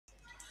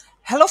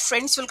Hello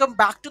friends, welcome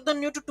back to the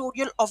new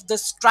tutorial of the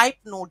Stripe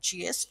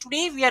Node.js.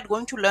 Today we are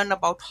going to learn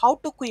about how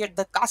to create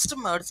the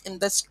customers in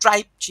the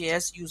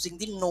Stripe.js using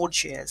the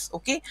Node.js.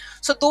 Okay,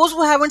 so those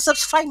who haven't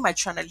subscribed my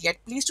channel yet,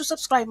 please to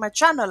subscribe my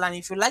channel, and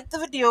if you like the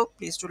video,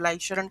 please to like,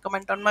 share and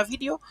comment on my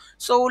video.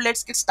 So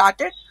let's get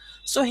started.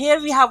 So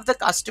here we have the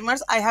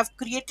customers. I have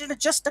created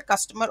just a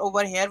customer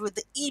over here with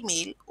the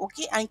email.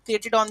 Okay, I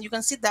created on, you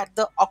can see that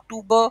the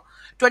October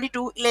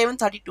 22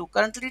 11:32.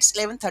 Currently it's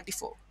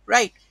 11:34,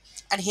 right?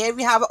 And here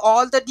we have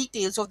all the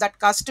details of that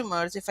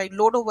customers. If I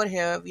load over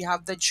here, we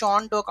have the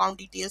John Doe account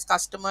details,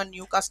 customer,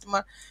 new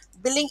customer,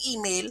 billing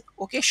email.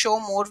 Okay, show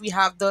more. We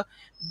have the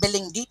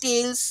billing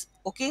details.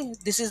 Okay,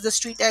 this is the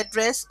street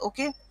address.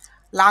 Okay,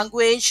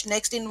 language,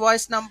 next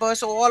invoice number.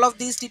 So all of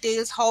these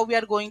details, how we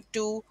are going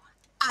to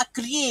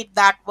create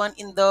that one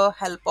in the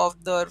help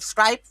of the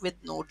Stripe with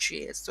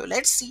Node.js. So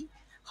let's see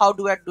how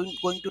do I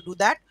going to do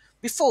that.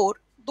 Before,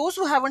 those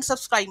who haven't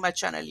subscribed my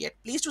channel yet,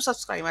 please to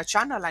subscribe my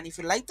channel, and if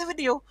you like the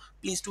video,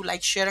 please do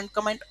like, share and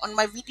comment on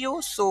my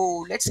video.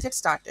 So let's get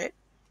started.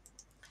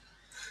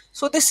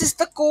 So this is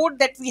the code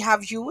that we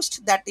have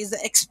used, that is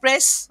the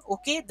express.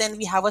 Okay, then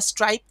we have a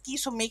Stripe key,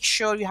 so make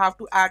sure you have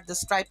to add the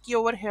Stripe key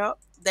over here,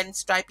 then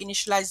Stripe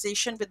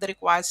initialization with the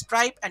required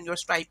Stripe and your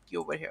Stripe key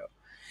over here.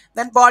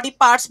 Then body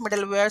parts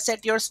middleware,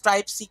 set your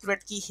Stripe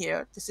secret key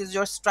here. This is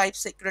your Stripe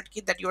secret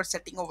key that you are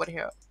setting over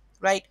here,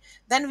 right?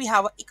 Then we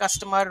have a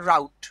customer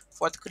route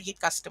for the create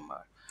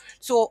customer.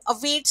 So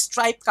await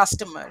Stripe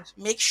customer.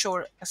 Make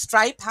sure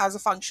Stripe has a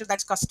function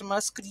that's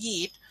customers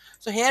create.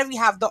 So here we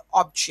have the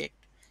object,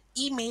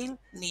 email,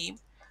 name,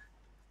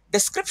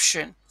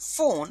 description,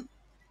 phone,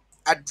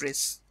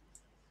 address.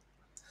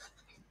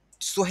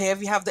 So here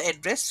we have the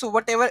address. So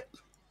whatever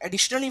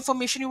additional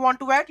information you want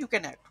to add, you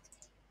can add.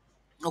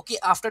 Okay,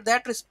 after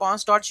that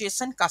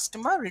response.json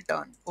customer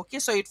return. Okay,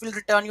 so it will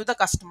return you the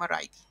customer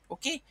ID.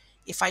 Okay,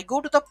 if I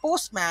go to the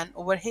postman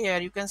over here,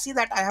 you can see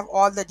that I have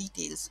all the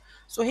details.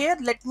 So here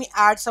let me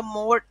add some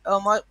more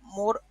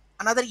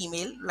another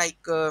email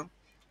like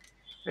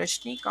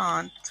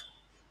Rashnikant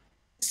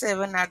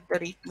 7 at the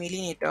rate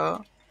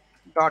mailinator.com.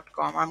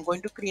 I'm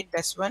going to create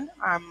this one.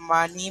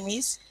 My name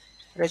is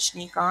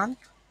Rajnikant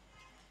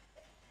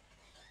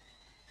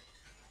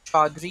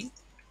Chaudhary.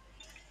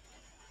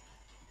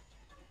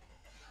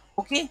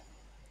 Okay,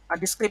 a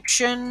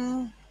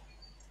description,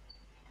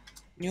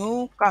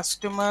 new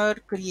customer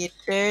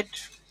created.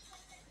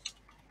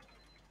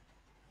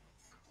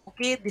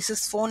 Okay, this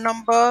is phone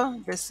number,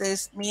 this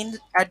is main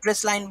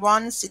address, line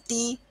 1,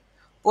 city,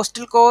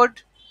 postal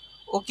code.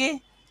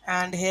 Okay,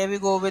 and here we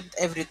go with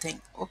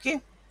everything.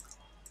 Okay,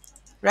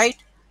 right?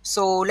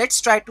 So let's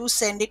try to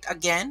send it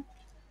again.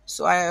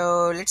 So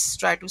let's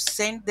try to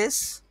send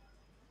this,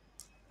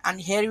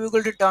 and here we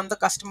will return the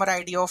customer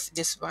ID of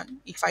this one.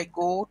 If I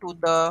go to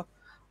the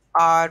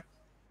our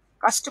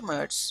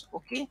customers,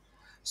 okay,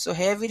 so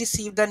here we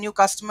receive the new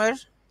customer,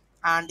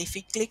 and if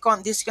we click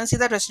on this, you can see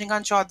that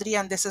Rajnikant Chaudhary,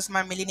 and this is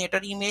my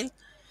millinator email,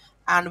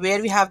 and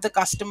where we have the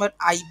customer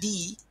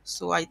ID.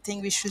 So I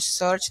think we should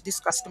search this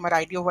customer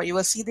ID over. You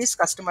will see this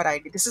customer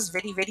ID. This is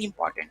very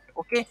important.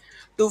 Okay,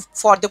 to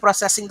for the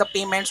processing the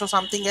payments or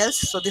something else.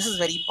 So this is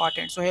very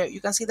important. So here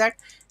you can see that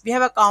we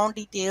have account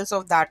details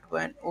of that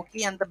one.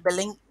 Okay, and the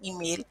billing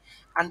email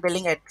and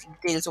billing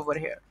details over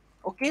here.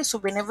 Okay, so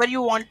whenever you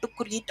want to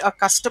create a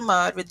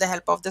customer with the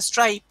help of the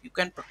Stripe, you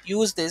can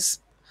use this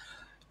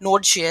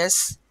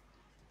Node.js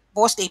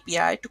post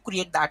API to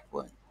create that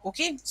one.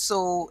 Okay,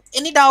 so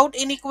any doubt,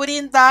 any query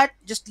in that,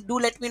 just do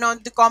let me know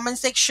in the comment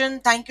section.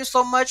 Thank you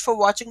so much for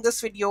watching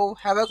this video.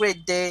 Have a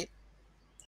great day.